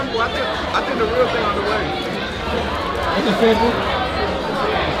got a sample. I think the real thing on the way. What's a sample?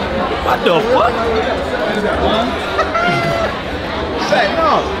 What the fuck? Say,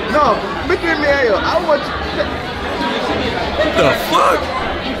 no, make me mayo. I want you. What the fuck?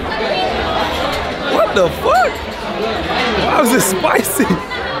 What the fuck? Why was it spicy?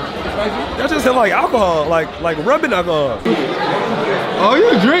 That just sound like alcohol, like rubbing alcohol. Oh, he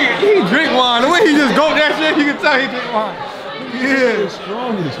drink wine. The way he just go that shit, you can tell he drink wine. Yeah. It's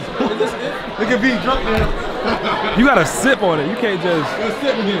strong. Look at me drunk, man. You gotta sip on it. You can't just.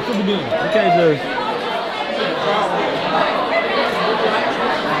 Sip again. You can't just.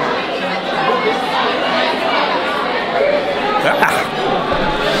 Ah,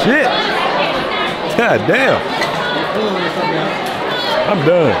 shit. God damn. I'm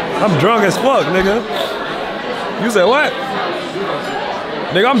done. I'm drunk as fuck, nigga. You said what?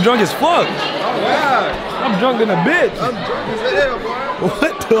 Nigga, I'm drunk as fuck. Oh, wow. I'm drunk than a bitch. I'm drunk as hell, boy.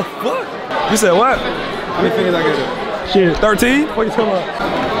 What the fuck? You said what? How many fingers I got? Shit, 13? What you talking about?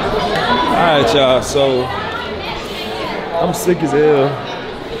 Alright, y'all, so I'm sick as hell.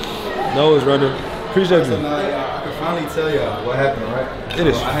 Nose running. Appreciate you. I can finally tell y'all what happened, right? It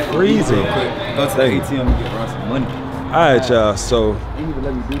is freezing. Go to the ATM and get Ron some money. Alright, y'all, so. You need to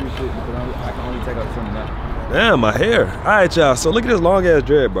let me do this shit because I can only take out something now. Damn, my hair. Alright, y'all, so look at this long ass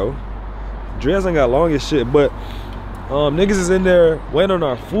dread, bro. Dreads ain't got long as shit, but niggas is in there waiting on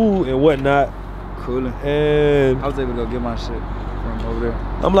our food and whatnot. Cooling. And I was able to go get my shit from over there.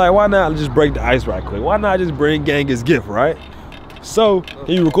 I'm like, why not just break the ice right quick? Why not just bring gang his gift, right? So, can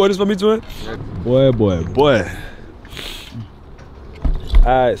you record this for me, twin? Boy.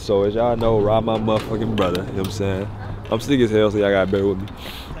 Alright, so as y'all know, Rob my motherfucking brother, you know what I'm saying? I'm sick as hell, so y'all gotta bear with me.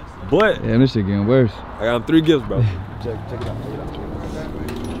 But yeah, this shit getting worse. I got him 3 gifts, bro. Check it out.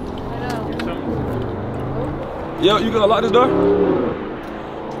 Yo, you gonna lock this door?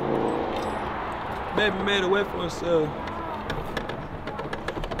 Baby made it wait for herself.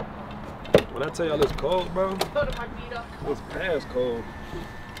 When I tell y'all it's cold, bro, it's past cold.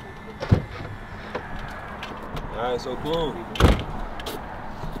 Alright, so boom.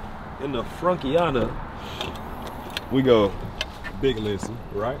 In the Frunkiana, we go big listen,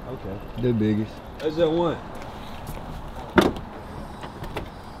 right? Okay. The biggest. That's just one.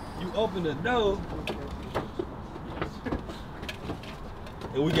 You open the door,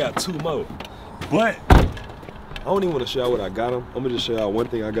 and we got 2 more. But I don't even want to show y'all what I got him. I'm gonna just show y'all one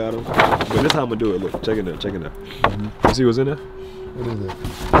thing I got him. But this how I'm gonna do it. Look, check it out, check it out. You see what's in there? What is it?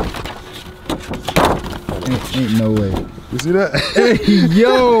 Ain't no way. You see that?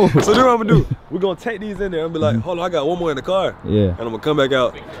 Yo! So this is what I'm gonna do. We're gonna take these in there and be like, hold on, I got one more in the car. Yeah. And I'm gonna come back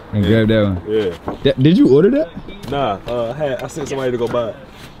out. And grab that one. Yeah. Did you order that? Nah, I sent somebody to go buy it.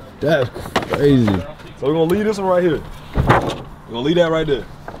 That's crazy. So we're gonna leave this one right here. We're gonna leave that right there.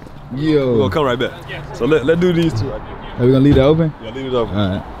 Yo. We're gonna come right back. So let's do these 2 right there. Are we gonna leave that open? Yeah, leave it open.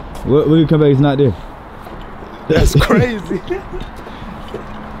 Alright. We can come back, it's not there. That's crazy.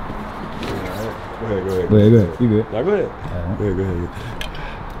 Go ahead. Go ahead. You good? Now go ahead. Right. Go ahead.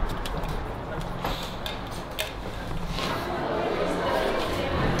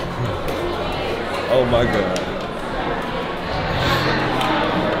 Oh my God.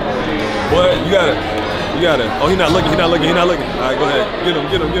 What? You got it. Oh, he not looking. All right, go ahead. Get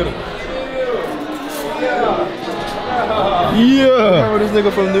him. Yeah. Remember this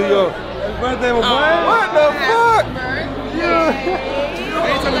nigga from New York? Birthday, my boy. What the fuck? Yeah.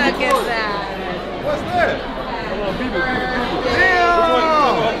 Look at that. What's that? Come on, people.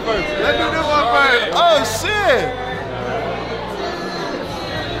 Damn! Let's do this one first. Oh shit!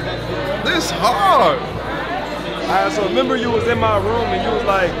 This hard. Alright, so remember you was in my room and you was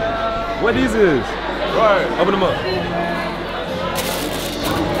like, what these is? Right, open them up.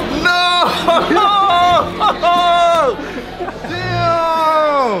 No!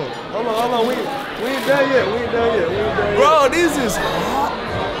 Damn! Hold on, we ain't done yet. Bro, this is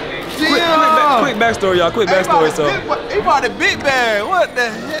Quick backstory, y'all. Quick backstory. So he bought a big bag. What the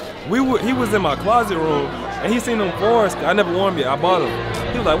heck? he was in my closet room and he seen them fours. I never wore them yet. I bought them.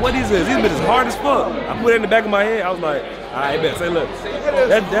 He was like, "What these is? These bitches hard as fuck." I put it in the back of my head. I was like, "All right, bet. Say look,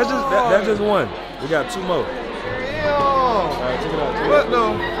 that's just one. We got two more." Damn. All right, check it out. What the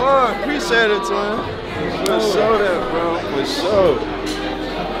fuck? Appreciate it, twin. For sure that, bro. For sure.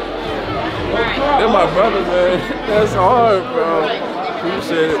 They're my brothers, man. That's hard, bro.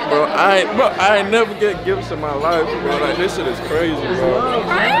 Appreciate it, bro. I ain't never get gifts in my life, bro. Like, this shit is crazy, bro.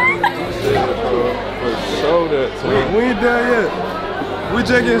 Appreciate it, bro. For sure that, twin. We ain't done yet. We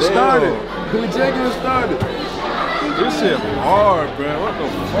just getting started. This shit hard, bro. What the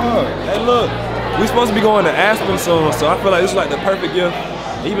fuck? Hey, look, we supposed to be going to Aspen soon, so I feel like this is like the perfect gift.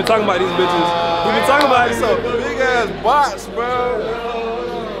 He been talking about these bitches. He been talking about It's a big ass box, bro.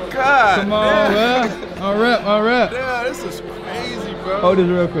 God. Come on, man. All rep. Damn, this is crazy, bro. Hold this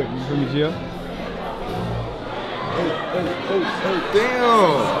real quick. You bring me Gio?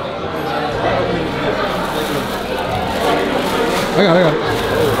 Damn. I got it.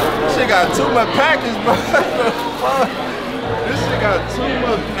 This shit got too much package, bro. This shit got too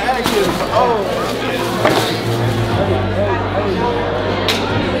much package, bro. Oh,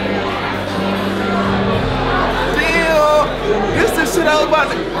 damn. This the shit I was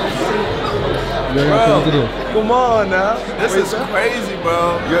about to... Bro, come on now. This is crazy,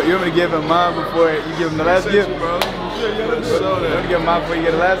 bro. You want me to give him mine before you give him the last gift? Bro. You want to give him mine before you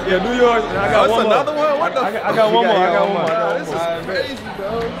get the last gift? do yours. I got one more. Another one? What the fuck? I got one more. This is crazy,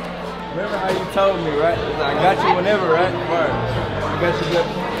 bro. Remember how you told me, right? I got you whenever, right? Right. I got you good.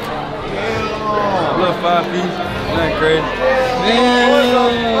 Damn. Little 5 piece. Nothing crazy.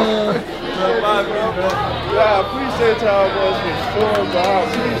 Little 5 piece, bro. Yeah, I appreciate y'all, boys, for sure, bro. I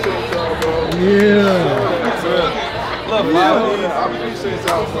appreciate y'all, bro. Yeah. Love I appreciate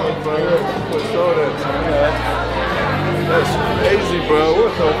y'all, bro. For sure, that's crazy, bro.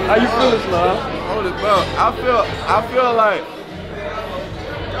 What the? How you feeling, Slow? Hold it, bro.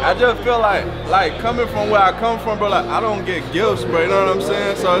 I just feel like coming from where I come from, bro, like I don't get gifts, bro, you know what I'm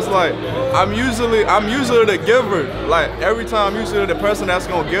saying? So it's like, I'm usually the giver. Like every time I'm usually the person that's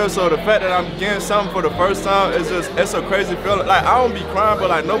gonna give, so the fact that I'm getting something for the first time, it's a crazy feeling. Like I don't be crying, but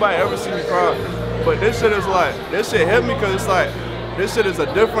like nobody ever see me cry. But this shit hit me cause it's like, this shit is a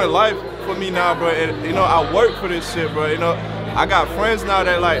different life for me now, bro. And you know, I work for this shit, bro, you know? I got friends now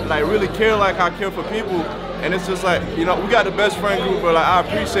that like really care like I care for people. And it's just like, you know, we got the best friend group, bro. Like, I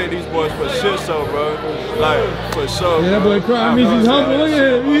appreciate these boys for shit, so, bro. Like, for sure. Yeah, that boy crying means he's humble. Look at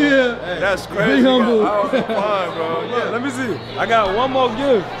him. Yeah. That's crazy. Be humble. Bro. I was fine, bro. Yeah, let me see. I got one more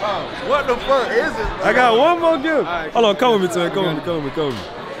gift. What the fuck is it, bro? I got one more gift. Right, hold on, come with me, Tim. Come with me. Come on,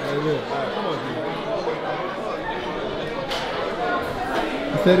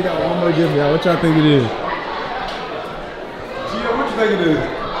 I said he got one more gift, y'all. What y'all think it is? Gio, what you think it is?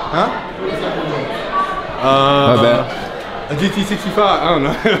 Huh? My bad. A GT65. I don't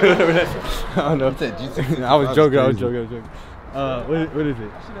know. I don't know. I was joking. What is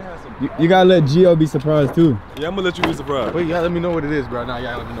it? You gotta let Gio be surprised too. Yeah, I'm gonna let you be surprised. Wait, you gotta let me know what it is, bro. Nah, you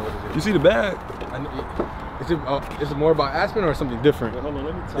gotta let me know what it is. You see the bag? Is it more about Aspen or something different? Hold on,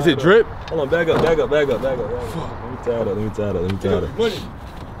 let me tie Is it drip? Hold on, back up. Fuck. Let me tie it up. Money.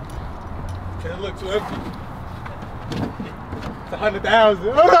 Can it look too empty? It's 100,000.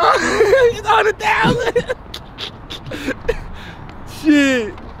 It's 100,000.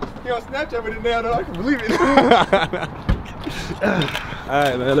 Shit. He on Snapchat with it now, though. I can believe it.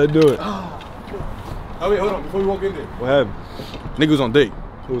 Alright, man, let's do it. Oh, wait, hold on. Before we walk in there. What happened? Nigga was on date.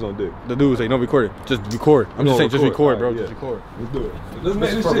 Who was on dick? The dude was like, no, record it. Just record. I'm just saying, just record, bro. Right, yeah. Just record. Let's do it. Let's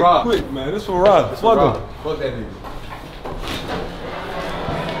make this for shit Rob. quick, man. This for Rob. Fuck him. Fuck that nigga.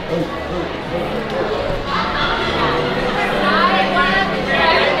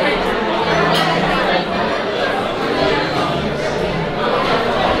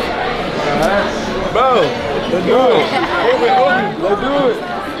 Bro, let's do it. Let's do it.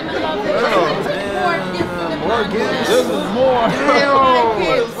 This is more. Damn.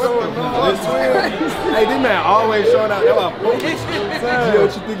 Hey, this man always showing out. That's why Gio,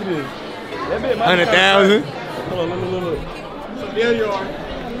 what you think it is? 100,000. Hold on, look. Yeah, you are.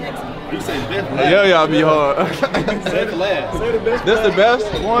 you say best. Yeah, y'all be hard. Say the last. Say the best. This the best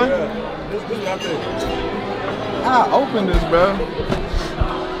one? This what I think. I open this, bro.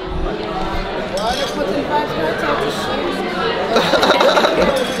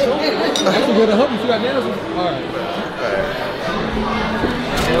 That's a good help if you got nails. Alright.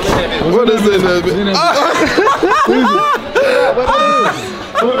 What is it?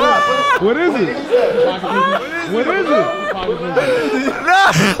 What is it? What is it?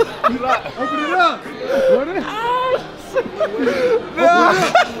 Open it up. What is it?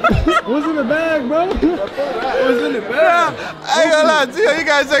 What's in the bag, bro? What's in the bag? I ain't gonna lie to you. You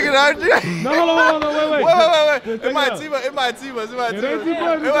gotta check it out. No, hold on, wait. It might T-Bus. It might T-Bus. It might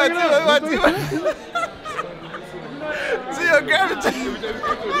T-Bus. Gio, grab it.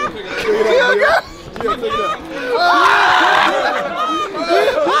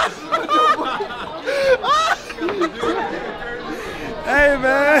 Hey,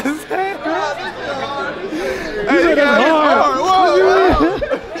 man. Hey, you got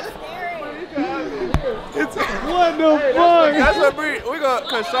What the fuck? That's what we gonna,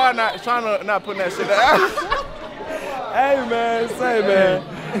 cause Sean not putting that shit out. Hey, man, say, man.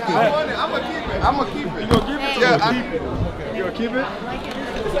 I'm gonna keep it. I'm gonna keep it. You gonna keep it? Yeah, You gonna keep it?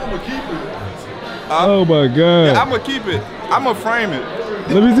 I'm gonna keep it. Oh my God. Yeah, I'm gonna keep it. I'm gonna frame it.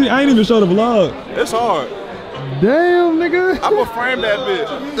 Let me see. I ain't even show the vlog. It's hard. Damn, nigga. I'm gonna frame that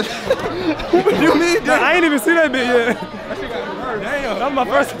bitch. You need that? I ain't even see that bit yet. Damn, that was my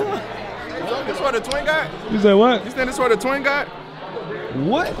first time. This what the twin got? You said what? You think this what the twin got?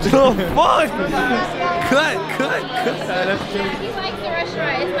 What the fuck? Cut. He likes the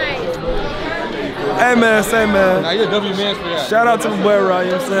restaurant. It's nice. Hey, man, say, man. Nah, you're a W man for that. Shout out to my boy, Rod,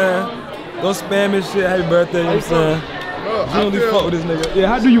 you know what I'm saying? Don't spam his shit. Happy birthday, you know what I'm saying? You don't really fuck with this nigga. Yeah,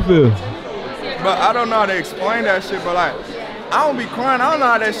 how do you feel? But I don't know how to explain that shit, but like, I don't be crying. I don't know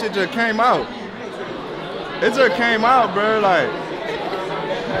how that shit just came out. It just came out, bro. Like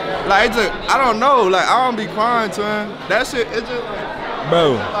it just, I don't know. Like, I don't be crying to him. That shit, it just,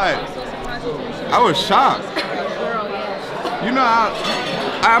 bro. Like, I was shocked. You know,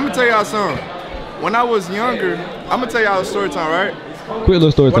 I'm gonna tell y'all something. When I was younger, I'm gonna tell y'all a story time, right? Quick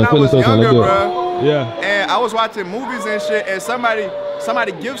little story time. When I was younger, bro. Yeah. And I was watching movies and shit, and somebody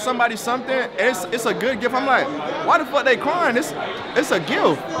gives somebody something, and it's a good gift. I'm like, why the fuck they crying? It's a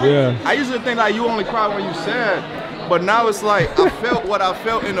gift. Yeah. I usually think like you only cry when you sad, but now it's like I felt what I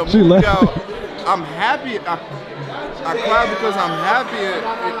felt in the movie. I'm happy. I cry because I'm happy,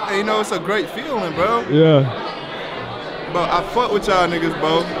 and you know it's a great feeling, bro. Yeah. But I fuck with y'all niggas,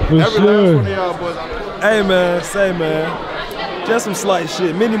 bro. For Every sure. last one of y'all boys. Hey, man, say, man. Just some slight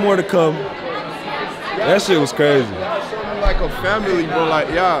shit. Many more to come. That shit was crazy. Like a family, bro. Like,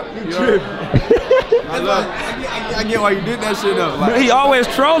 y'all. You tripping. I get why you did that shit though. Like, he always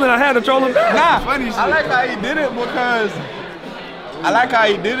trolling. I had to troll him back. Nah, funny shit. I like how he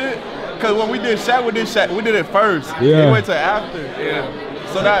did it because when we did Shaq, we did it first. Yeah. We went to after. Yeah.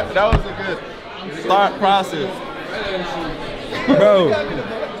 So that was a good start process. Bro.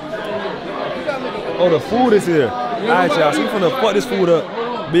 Oh, the food is here. Alright, y'all. So we finna fuck this food up.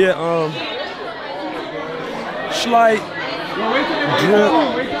 Be it slight drip.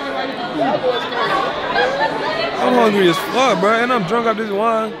 I'm hungry as fuck, bro, and I'm drunk off this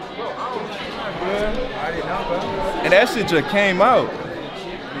wine. And that shit just came out.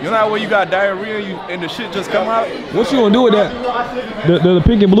 You know how when you got diarrhea and the shit just come out? What you gonna do with that? The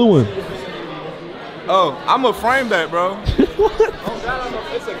pink and blue one? Oh, I'm gonna frame that, bro. What?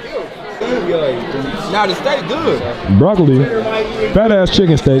 It's a gift. Now the steak good. Broccoli, fat ass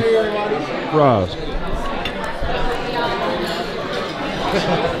chicken steak, fries.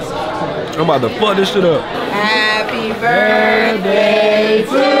 I'm about to fuck this shit up. Happy birthday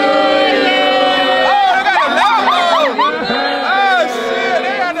to you.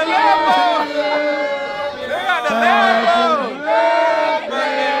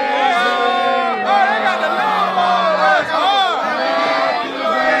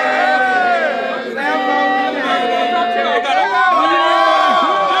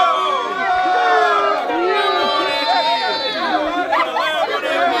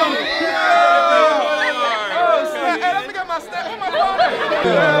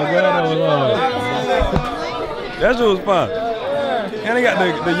 That shit was fun. And they got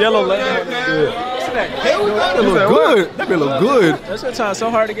the yellow lamb. That look good. That bit look good. That shit trying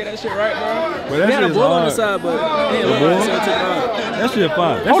so hard to get that shit right, bro. But that shit is bull on the hard. side, but That shit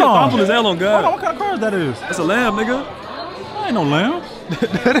fine. That shit powerful as hell on God. Hold on, what kind of car is that is? That's a lamb, nigga. That ain't no lamb.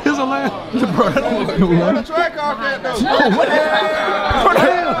 That is a lamb. Bro, that don't look like a lamb. Trackhawk that though.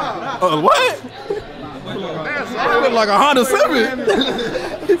 What? That look like a Honda Civic.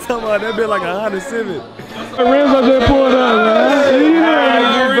 He talking about that bit like a Honda Civic. The rims I just pulled up, man.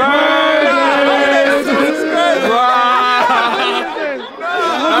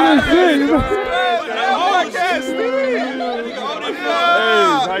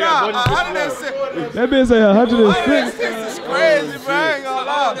 That bitch say 106. is crazy, bro. I ain't gonna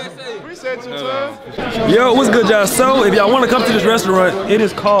lie. Appreciate you, man. Yo, what's good, y'all? So, if y'all want to come to this restaurant, it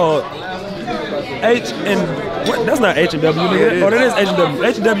is called what? That's not H&W, nigga. Oh, that is H&W.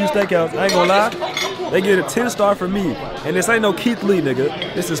 H&W Steakhouse. I ain't gonna lie. They get a 10-star from me. And this ain't no Keith Lee,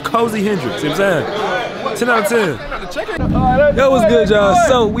 nigga. This is Cozy Hendrix. You know what I'm saying? 10 out of 10. Yo, what's good, y'all?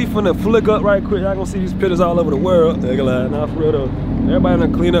 So, we finna flick up right quick. Y'all gonna see these pictures all over the world. Nigga, like, nah, for real though. Everybody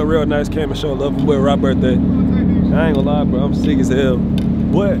done clean up real nice. Came and show love for Rob birthday. I ain't gonna lie, bro. I'm sick as hell.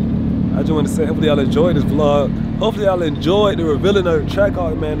 But I just want to say, hopefully y'all enjoyed this vlog. Hopefully y'all enjoyed the revealing of the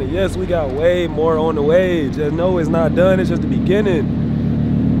Trackhawk, man. And yes, we got way more on the way. Just know it's not done. It's just the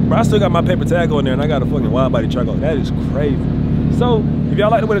beginning. Bro, I still got my paper tag on there, and I got a fucking wide body Trackhawk. That is crazy. So, if y'all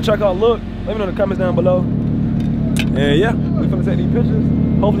like the way the Trackhawk look, let me know in the comments down below. And yeah, we finna take these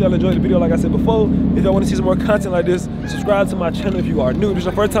pictures. Hopefully y'all enjoyed the video like I said before. If y'all want to see some more content like this, subscribe to my channel if you are new. If this is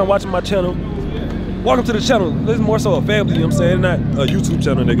your first time watching my channel, welcome to the channel. This is more so a family, you know what I'm saying? Not a YouTube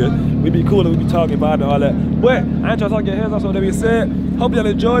channel, nigga. We be cool and we be talking about it and all that. But I ain't trying to talk your hands off, so that being said, hope y'all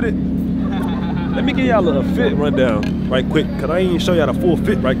enjoyed it. Let me give y'all a fit rundown right quick, cause I ain't show y'all the full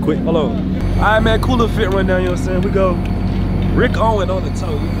fit right quick. Hold on. Alright, man, cool little fit rundown, you know what I'm saying? We go Rick Owen on the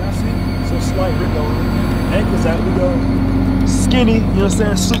toe. Y'all see? So slight Rick Owen. Ankles out, we go skinny, you know what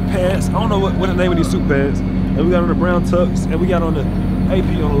I'm saying? Suit pants. I don't know what the name of these suit pants. And we got on the brown tux, and we got on the AP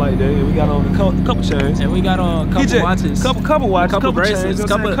on the light day, and we got on a couple chains. And we got on a couple watches. Couple watches, couple bracelets, chains,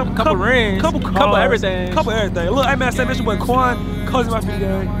 couple rings, couple everything. Couple everything. Look, hey man, I said this your boy Quan, Cozy My Feet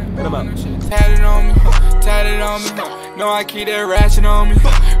Gang, and I'm out. Tatted on me, no, I keep that ratchet on me.